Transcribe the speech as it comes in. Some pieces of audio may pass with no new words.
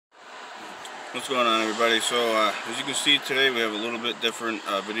What's going on, everybody? So as you can see today, we have a little bit different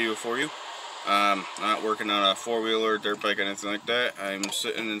video for you. Not working on a four-wheeler, dirt bike, anything like that. I'm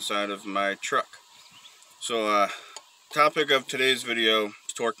sitting inside of my truck. So topic of today's video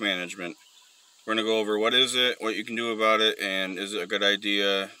is torque management. We're going to go over what is it, what you can do about it, and is it a good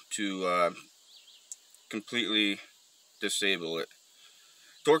idea to completely disable it.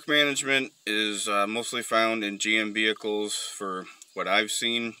 Torque management is mostly found in GM vehicles for what I've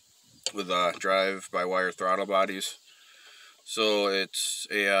seen, with drive-by-wire throttle bodies. So it's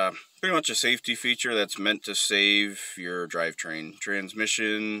a pretty much a safety feature that's meant to save your drivetrain,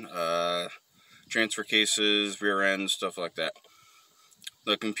 transmission, transfer cases, rear ends, stuff like that.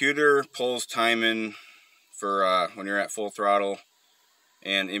 The computer pulls time in for when you're at full throttle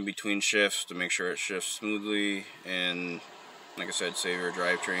and in between shifts to make sure it shifts smoothly and, like I said, save your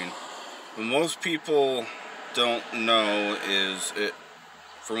drivetrain. What most people don't know is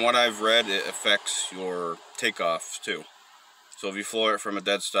from what I've read, it affects your takeoffs too. So if you floor it from a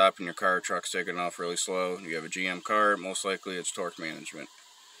dead stop and your car or truck's taking off really slow, you have a GM car, most likely it's torque management.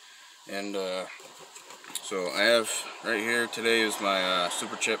 And so I have right here today is my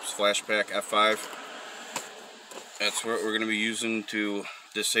Super Chips Flashpack F5. That's what we're going to be using to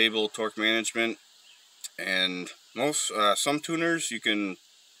disable torque management. And some tuners, you can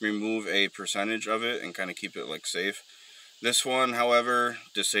remove a percentage of it and kind of keep it like safe. This one, however,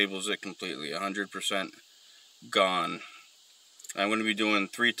 disables it completely, 100% gone. I'm going to be doing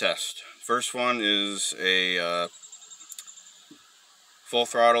 3 tests. First one is a full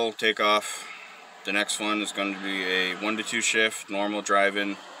throttle takeoff. The next one is going to be a 1 to 2 shift, normal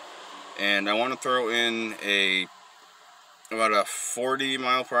driving. And I want to throw in about a 40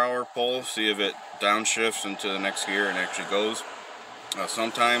 mile per hour pull, see if it downshifts into the next gear and actually goes.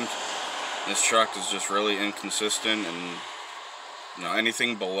 Sometimes this truck is just really inconsistent, and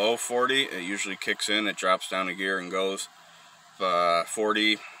anything below 40, it usually kicks in, it drops down a gear and goes.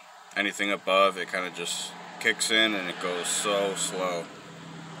 40, anything above, it kind of just kicks in and it goes so slow.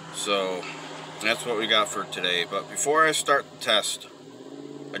 So that's what we got for today. But before I start the test,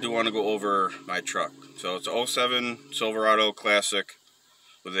 I do want to go over my truck. So it's a 07 Silverado Classic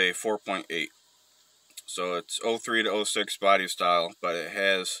with a 4.8. So it's 03 to 06 body style, but it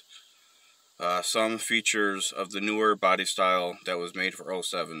has some features of the newer body style that was made for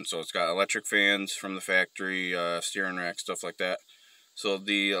 07. So it's got electric fans from the factory, steering rack, stuff like that. So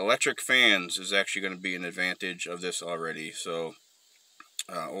the electric fans is actually going to be an advantage of this already. So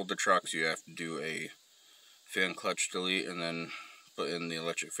older trucks, you have to do a fan clutch delete and then put in the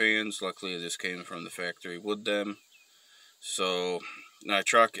electric fans. Luckily this came from the factory with them. So my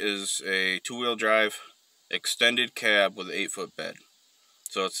truck is a 2-wheel drive extended cab with an 8-foot bed.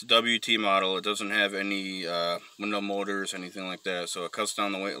 So it's a WT model. It doesn't have any window motors, anything like that. So it cuts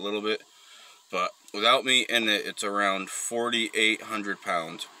down the weight a little bit. But without me in it, it's around 4,800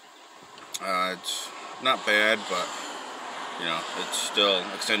 pounds. It's not bad, but it's still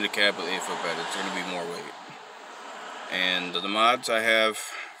extended cab with 8-foot bed. It's going to be more weight. And the mods I have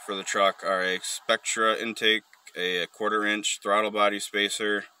for the truck are a Spectra intake, a 1/4 inch throttle body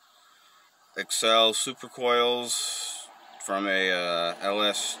spacer, Excel super coils from a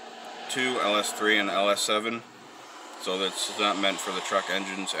LS2, LS3, and LS7. So that's not meant for the truck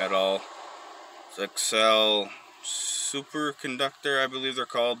engines at all. It's Excel superconductor, I believe they're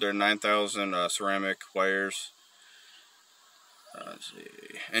called. They're 9,000 ceramic wires. Let's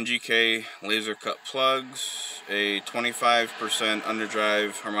see. NGK laser cut plugs, a 25%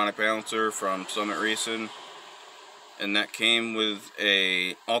 underdrive harmonic balancer from Summit Racing, and that came with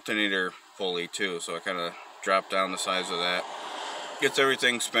a alternator pulley too, so I kind of dropped down the size of that. Gets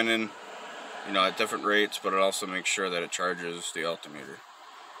everything spinning, at different rates, but it also makes sure that it charges the alternator.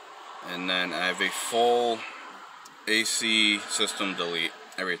 And then I have a full AC system delete.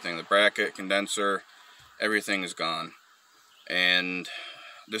 Everything, the bracket, condenser, everything is gone. And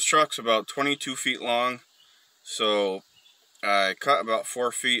this truck's about 22 feet long, so I cut about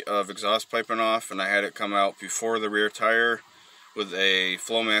 4 feet of exhaust piping off, and I had it come out before the rear tire with a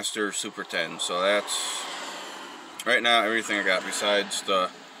Flowmaster Super 10. So that's right now everything I got besides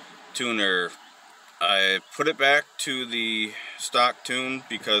the tuner. I put it back to the stock tune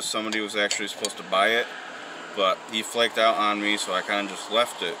because somebody was actually supposed to buy it, but he flaked out on me, so I kind of just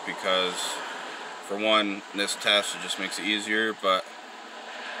left it because, for one, this test, it just makes it easier. But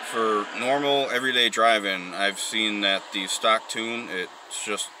for normal everyday driving, I've seen that the stock tune, it's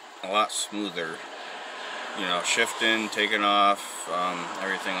just a lot smoother. Shifting, taking off,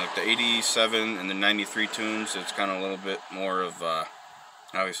 everything. Like the 87 and the 93 tunes, it's kind of a little bit more of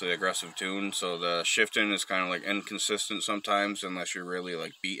obviously aggressive tune, so the shifting is kind of like inconsistent sometimes unless you're really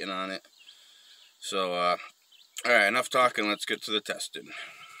like beating on it. So, alright, enough talking, let's get to the testing.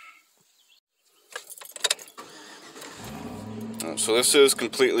 So this is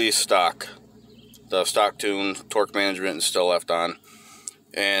completely stock. The stock tune, torque management is still left on.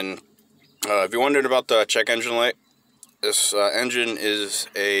 And if you're wondering about the check engine light, this engine is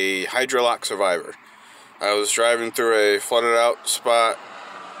a Hydrolock Survivor. I was driving through a flooded out spot,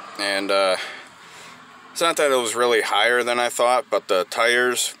 and it's not that it was really higher than I thought, but the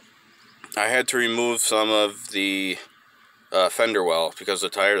tires, I had to remove some of the fender well because the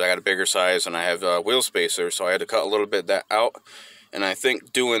tires, I got a bigger size and I have wheel spacers, so I had to cut a little bit of that out. And I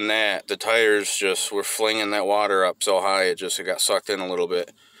think doing that, the tires just were flinging that water up so high, it got sucked in a little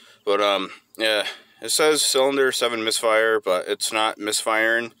bit. But yeah, it says cylinder 7 misfire, but it's not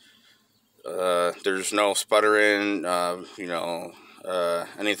misfiring. There's no sputtering, you know,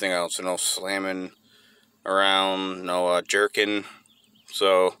 anything else, no slamming around, no jerking.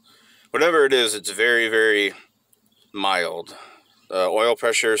 So whatever it is, it's very, very mild. The oil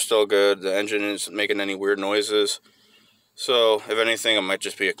pressure is still good. The engine isn't making any weird noises. So if anything, it might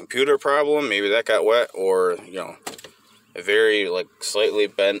just be a computer problem. Maybe that got wet, or you know, a very like slightly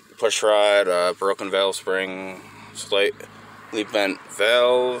bent push rod, broken valve spring, slightly bent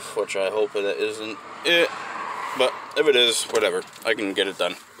valve, which I hope it isn't it. But if it is, whatever, I can get it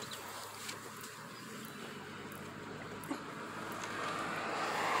done.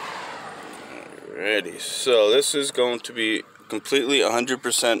 Alrighty, so this is going to be completely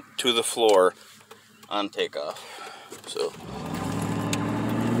 100% to the floor on takeoff. So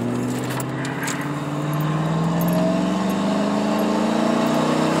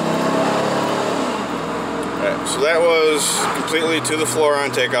alright, so that was completely to the floor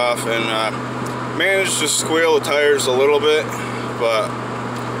on takeoff, and managed to squeal the tires a little bit, but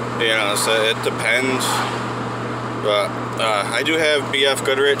you know, so it depends. But I do have BF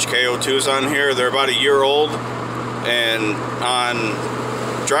Goodrich KO2s on here. They're about a year old, and on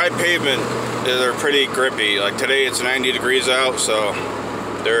dry pavement they're pretty grippy. Like today it's 90 degrees out, so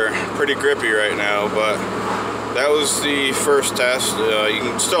they're pretty grippy right now. But that was the first test. You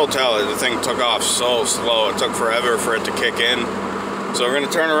can still tell it, the thing took off so slow. It took forever for it to kick in. So we're going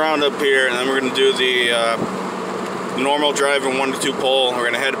to turn around up here, and then we're going to do the normal driving 1 to 2 pole. We're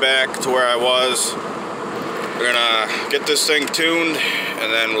going to head back to where I was. We're going to get this thing tuned,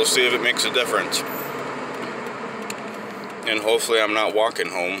 and then we'll see if it makes a difference. And hopefully I'm not walking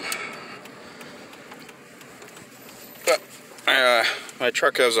home. But my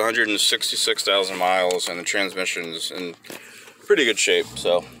truck has 166,000 miles, and the transmission's in pretty good shape.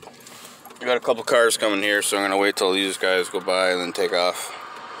 So I got a couple cars coming here, so I'm going to wait till these guys go by and then take off.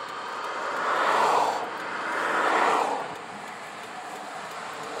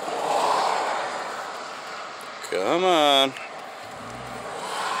 Come on.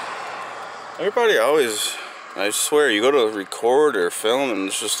 Everybody always, I swear, you go to record or film and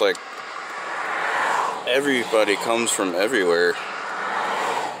it's just like everybody comes from everywhere.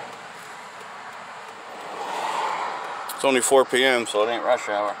 It's only 4 p.m. so it ain't rush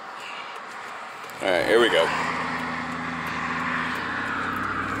hour. Alright, here we go.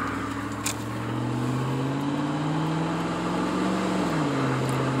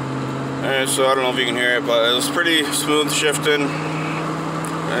 Alright, so I don't know if you can hear it, but it was pretty smooth shifting.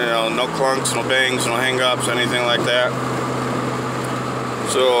 You know, no clunks, no bangs, no hang-ups, anything like that.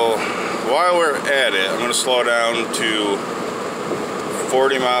 So while we're at it, I'm going to slow down to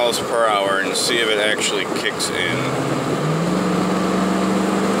 40 miles per hour and see if it actually kicks in.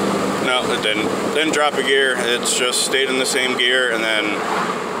 No, it didn't. Didn't drop a gear. It's just stayed in the same gear, and then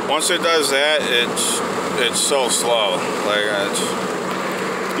once it does that, it's so slow. Like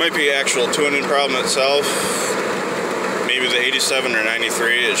it might be actual tuning problem itself. Maybe the 87 or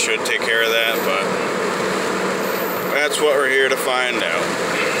 93, it should take care of that, but that's what we're here to find out.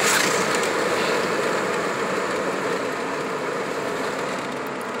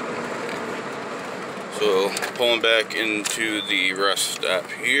 So, pulling back into the rest stop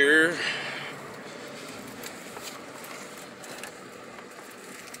here.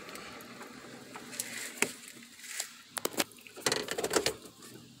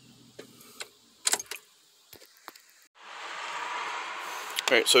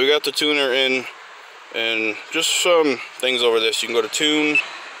 Alright, so we got the tuner in, and just some things over this. You can go to tune,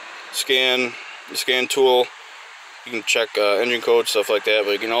 scan, the scan tool. You can check engine code, stuff like that,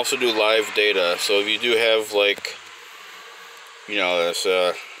 but you can also do live data. So if you do have, like, you know, this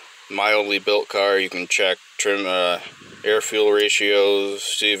mildly built car, you can check trim air-fuel ratios,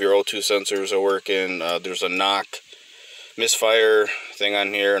 see if your O2 sensors are working. There's a knock misfire thing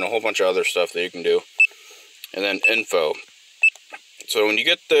on here, and a whole bunch of other stuff that you can do. And then info. So when you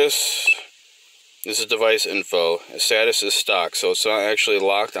get this, This is device info. Status is stock, so it's not actually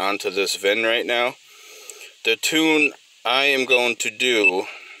locked onto this VIN right now. The tune I am going to do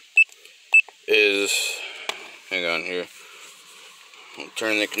is, hang on here, I'll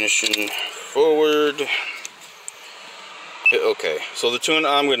turn the ignition forward. Okay, so the tune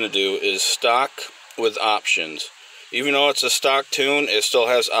I'm going to do is stock with options. Even though it's a stock tune, it still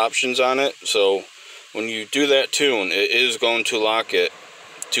has options on it, so when you do that tune, it is going to lock it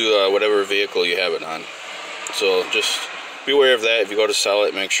to whatever vehicle you have it on. So just be aware of that. If you go to sell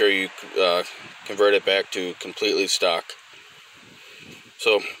it, make sure you convert it back to completely stock.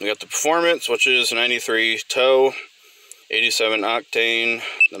 So we got the performance, which is 93 tow, 87 octane,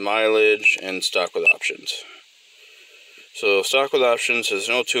 the mileage, and stock with options. So stock with options has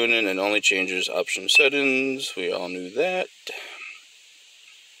no tuning and only changes option settings. We all knew that.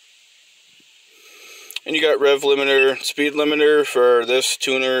 And you got rev limiter. Speed limiter for this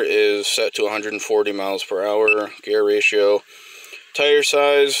tuner is set to 140 miles per hour. Gear ratio. Tire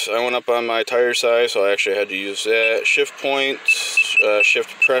size. I went up on my tire size, so I actually had to use that. Shift points.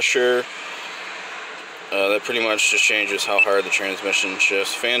 Shift pressure. That pretty much just changes how hard the transmission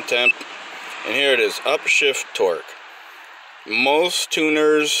shifts. Fan temp. And here it is. Upshift torque. Most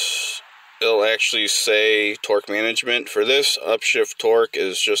tuners, it'll actually say torque management. For this, upshift torque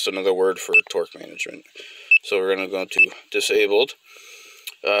is just another word for torque management. So we're going to go to disabled.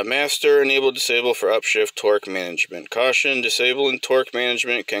 Master, enable, disable for upshift torque management. Caution, disabling torque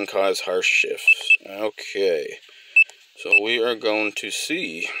management can cause harsh shifts. Okay, so we are going to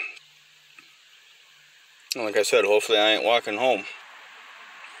see. Like I said, hopefully I ain't walking home.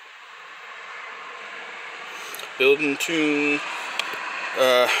 Build and tune.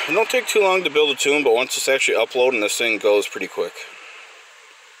 It don't take too long to build a tune, but once it's actually uploading, this thing goes pretty quick.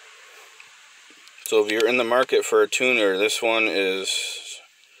 So if you're in the market for a tuner, this one is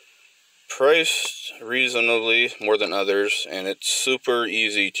priced reasonably more than others, and it's super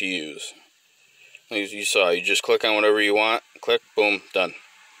easy to use. As you saw, you just click on whatever you want, click, boom, done.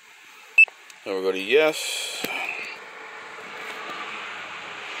 Then we'll go to yes.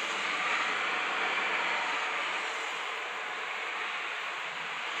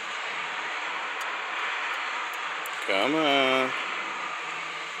 Come on.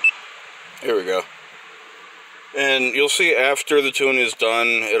 Here we go. And you'll see after the tune is done,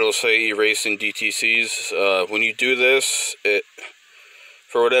 it'll say erasing DTCs. When you do this, it,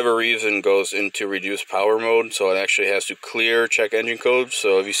 for whatever reason, goes into reduced power mode, so it actually has to clear check engine codes.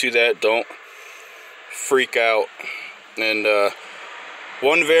 So if you see that, don't freak out. And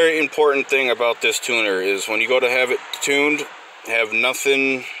one very important thing about this tuner is when you go to have it tuned, have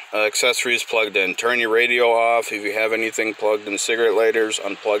nothing accessories plugged in. Turn your radio off. If you have anything plugged in, cigarette lighters,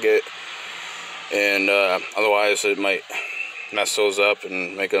 unplug it. And otherwise it might mess those up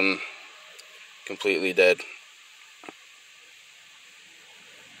and make them completely dead.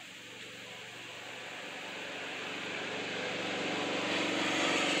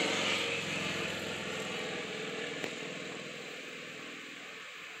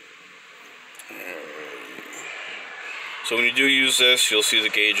 So when you do use this, you'll see the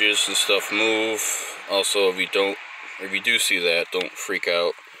gauges and stuff move. Also, if you do see that, don't freak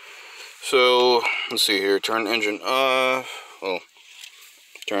out. So let's see here. Turn engine off. Well,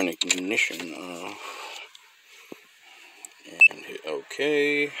 turn ignition off. And hit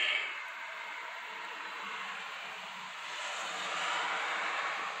OK.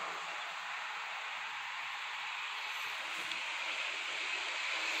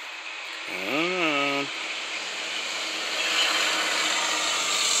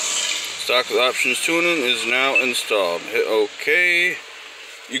 Stock with options tuning is now installed. Hit OK.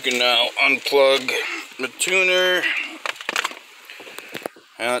 You can now unplug the tuner.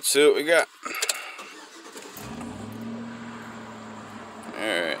 And let's see what we got.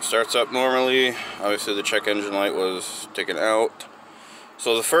 Alright, starts up normally. Obviously the check engine light was taken out.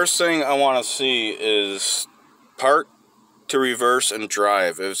 So the first thing I want to see is park to reverse and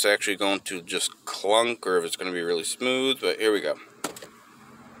drive. If it's actually going to just clunk or if it's going to be really smooth, but here we go.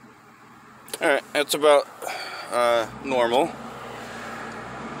 Alright, that's about normal.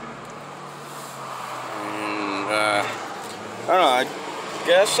 And I don't know, I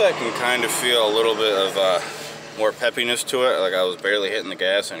guess I can kind of feel a little bit of more peppiness to it. Like I was barely hitting the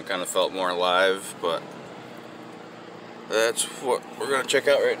gas and it kind of felt more alive, but that's what we're going to check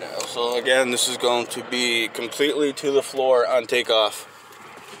out right now. So again, this is going to be completely to the floor on takeoff.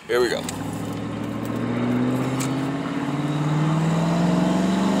 Here we go.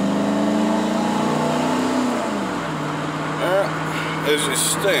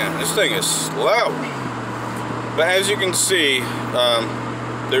 This thing is slow. But as you can see,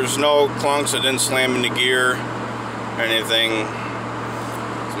 There's no clunks. It didn't slam into gear or anything.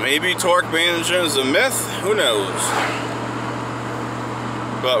 So maybe torque management is a myth. Who knows?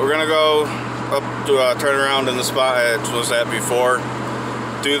 But we're gonna go up to turn around in the spot I was at before.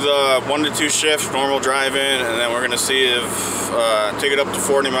 Do the 1 to 2 shift, normal driving, and then we're gonna see if take it up to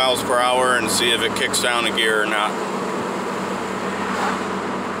 40 miles per hour and see if it kicks down a gear or not.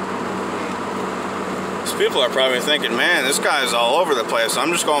 People are probably thinking, man, this guy's all over the place.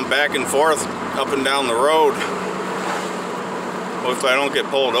 I'm just going back and forth up and down the road. Hopefully I don't get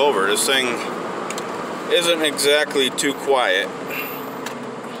pulled over. This thing isn't exactly too quiet.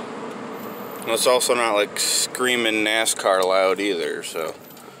 And it's also not like screaming NASCAR loud either, so.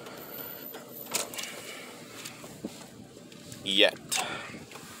 Yet.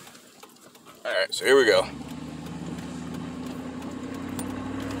 Alright, so here we go.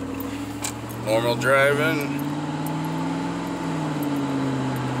 Normal driving.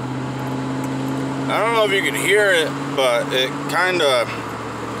 I don't know if you could hear it, but it kind of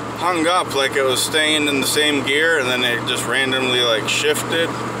hung up like it was staying in the same gear, and then it just randomly like shifted.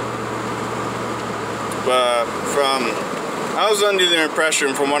 But I was under the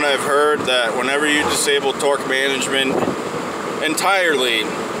impression from what I've heard that whenever you disable torque management entirely,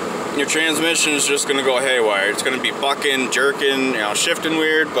 your transmission is just going to go haywire. It's going to be bucking, jerking, you know, shifting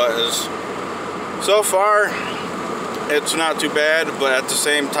weird, but so far it's not too bad. But at the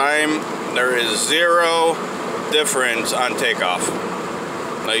same time, there is zero difference on takeoff.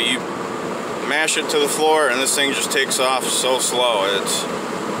 Like, you mash it to the floor and this thing just takes off so slow. It's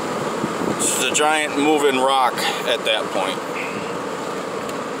a giant moving rock at that point.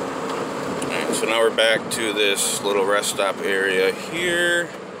 Alright, so now we're back to this little rest stop area here.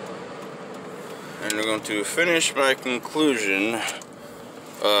 And we're going to finish my conclusion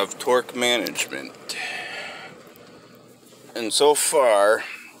of torque management. And so far,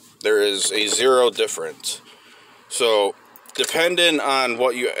 there is a zero difference. So, depending on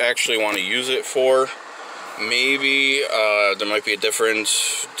what you actually want to use it for, maybe there might be a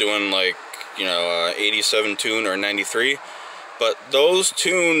difference doing like, you know, 87 tune or 93. But those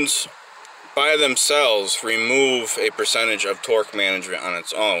tunes by themselves remove a percentage of torque management on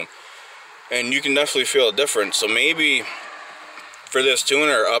its own. And you can definitely feel a difference. So maybe for this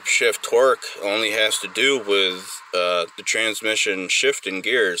tuner, upshift torque only has to do with the transmission shifting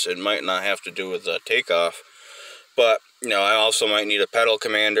gears. It might not have to do with takeoff. But, you know, I also might need a pedal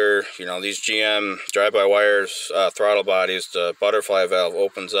commander. You know, these GM drive-by-wires throttle bodies, the butterfly valve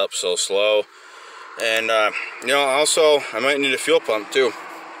opens up so slow. And, you know, also, I might need a fuel pump, too.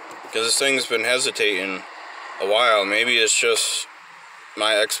 Because this thing's been hesitating a while. Maybe it's just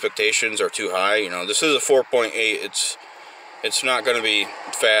my expectations are too high. You know, this is a 4.8. It's not going to be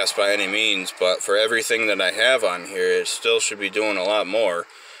fast by any means, but for everything that I have on here, it still should be doing a lot more.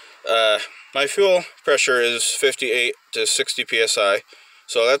 My fuel pressure is 58 to 60 psi,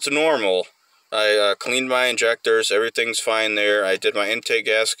 so that's normal. I cleaned my injectors, everything's fine there. I did my intake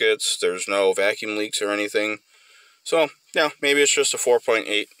gaskets, there's no vacuum leaks or anything. So, yeah, maybe it's just a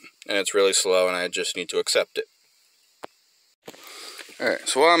 4.8 and it's really slow and I just need to accept it. Alright,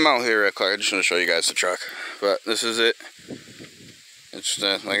 so while I'm out here at Clark, I just want to show you guys the truck. But this is it. It's,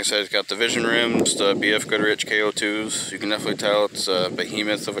 like I said, it's got the Vision rims, the BF Goodrich KO2s. You can definitely tell it's a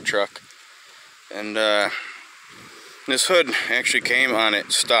behemoth of a truck. And this hood actually came on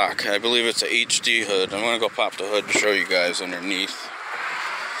it stock. I believe it's a HD hood. I'm going to go pop the hood to show you guys underneath.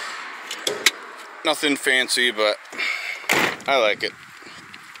 Nothing fancy, but I like it.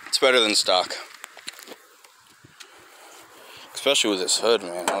 It's better than stock. Especially with this hood,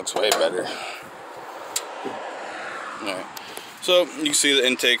 man. It looks way better. Alright. So, you can see the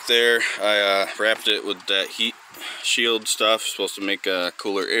intake there. I wrapped it with that heat shield stuff. Supposed to make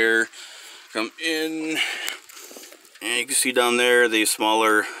cooler air come in. And you can see down there the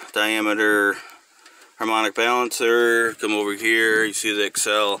smaller diameter harmonic balancer. Come over here, you see the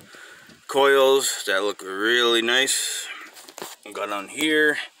Excel coils that look really nice. Got on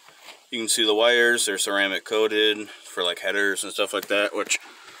here, you can see the wires. They're ceramic coated for like headers and stuff like that, which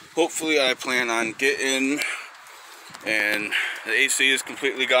hopefully I plan on getting. And the AC is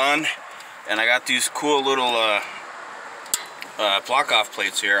completely gone, and I got these cool little block off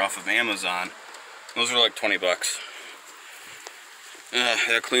plates here off of Amazon. Those are like 20 bucks.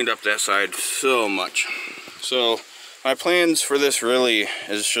 That cleaned up that side so much. So my plans for this really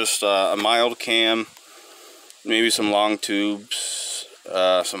is just a mild cam, maybe some long tubes,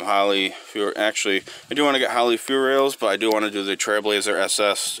 some Holley fuel. Actually, I do want to get Holley fuel rails, but I do want to do the Trailblazer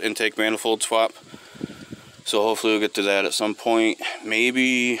SS intake manifold swap. So hopefully we'll get to that at some point.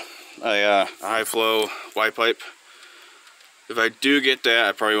 Maybe a high flow Y pipe. if I do get that,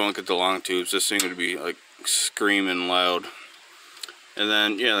 I probably won't get the long tubes. This thing would be like screaming loud. And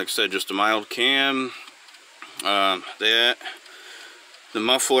then, yeah, like I said, just a mild cam. The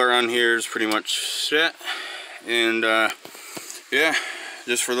muffler on here is pretty much set. And yeah,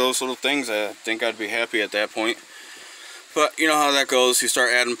 just for those little things, I think I'd be happy at that point. But you know how that goes. You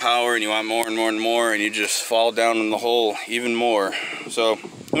start adding power and you want more and more and more, and you just fall down in the hole even more. So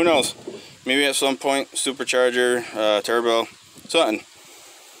who knows? Maybe at some point, supercharger, turbo, something.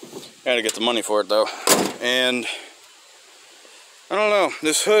 Gotta get the money for it though. And I don't know,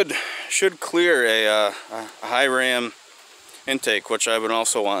 this hood should clear a high ram intake, which I've been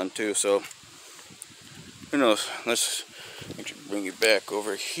also wanting to, so who knows. Let's actually bring you back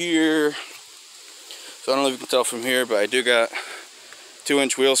over here. So I don't know if you can tell from here, but I do got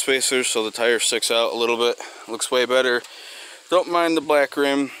 2-inch wheel spacers, so the tire sticks out a little bit. Looks way better. Don't mind the black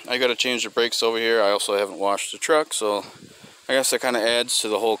rim. I gotta change the brakes over here. I also haven't washed the truck, so I guess that kind of adds to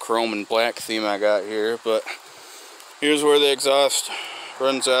the whole chrome and black theme I got here. But here's where the exhaust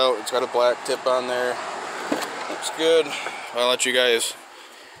runs out. It's got a black tip on there. Looks good. I'll let you guys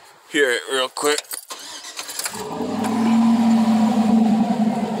hear it real quick.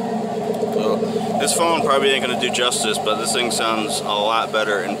 So this phone probably ain't gonna do justice, but this thing sounds a lot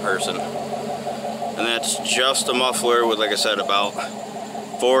better in person. And that's just a muffler with, like I said, about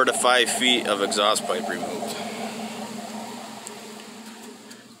 4 to 5 feet of exhaust pipe removed.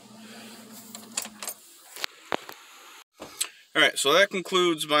 Alright, so that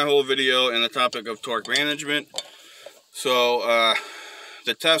concludes my whole video and the topic of torque management. So,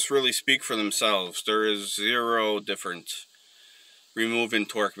 the tests really speak for themselves. There is zero difference removing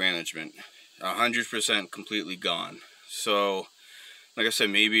torque management. 100% completely gone. So, like I said,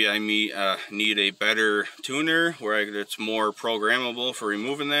 maybe I need a better tuner where it's more programmable for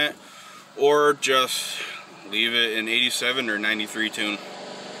removing that, or just leave it in 87 or 93 tune.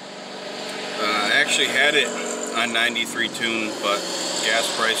 I actually had it on 93 tune, but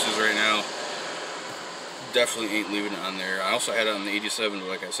gas prices right now definitely ain't leaving it on there. I also had it on the 87, but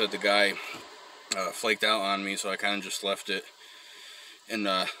like I said, the guy flaked out on me, so I kind of just left it in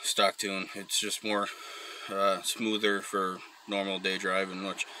stock tune. It's just more smoother for normal day driving,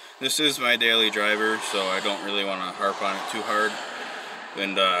 which this is my daily driver, so I don't really want to harp on it too hard.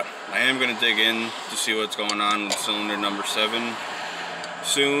 And I am going to dig in to see what's going on with cylinder number 7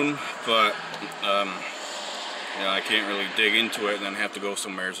 soon, but you know, I can't really dig into it and then have to go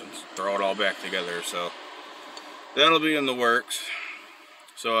somewhere and throw it all back together. So that'll be in the works.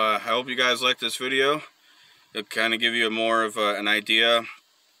 So I hope you guys like this video. It'll kind of give you more of an idea.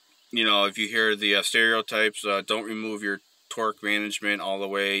 You know, if you hear the stereotypes, don't remove your torque management all the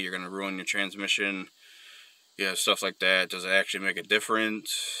way, you're going to ruin your transmission. Yeah, stuff like that. Does it actually make a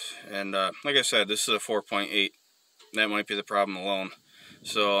difference? And like I said, this is a 4.8. That might be the problem alone.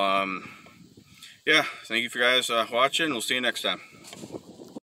 So yeah, thank you for guys watching. We'll see you next time.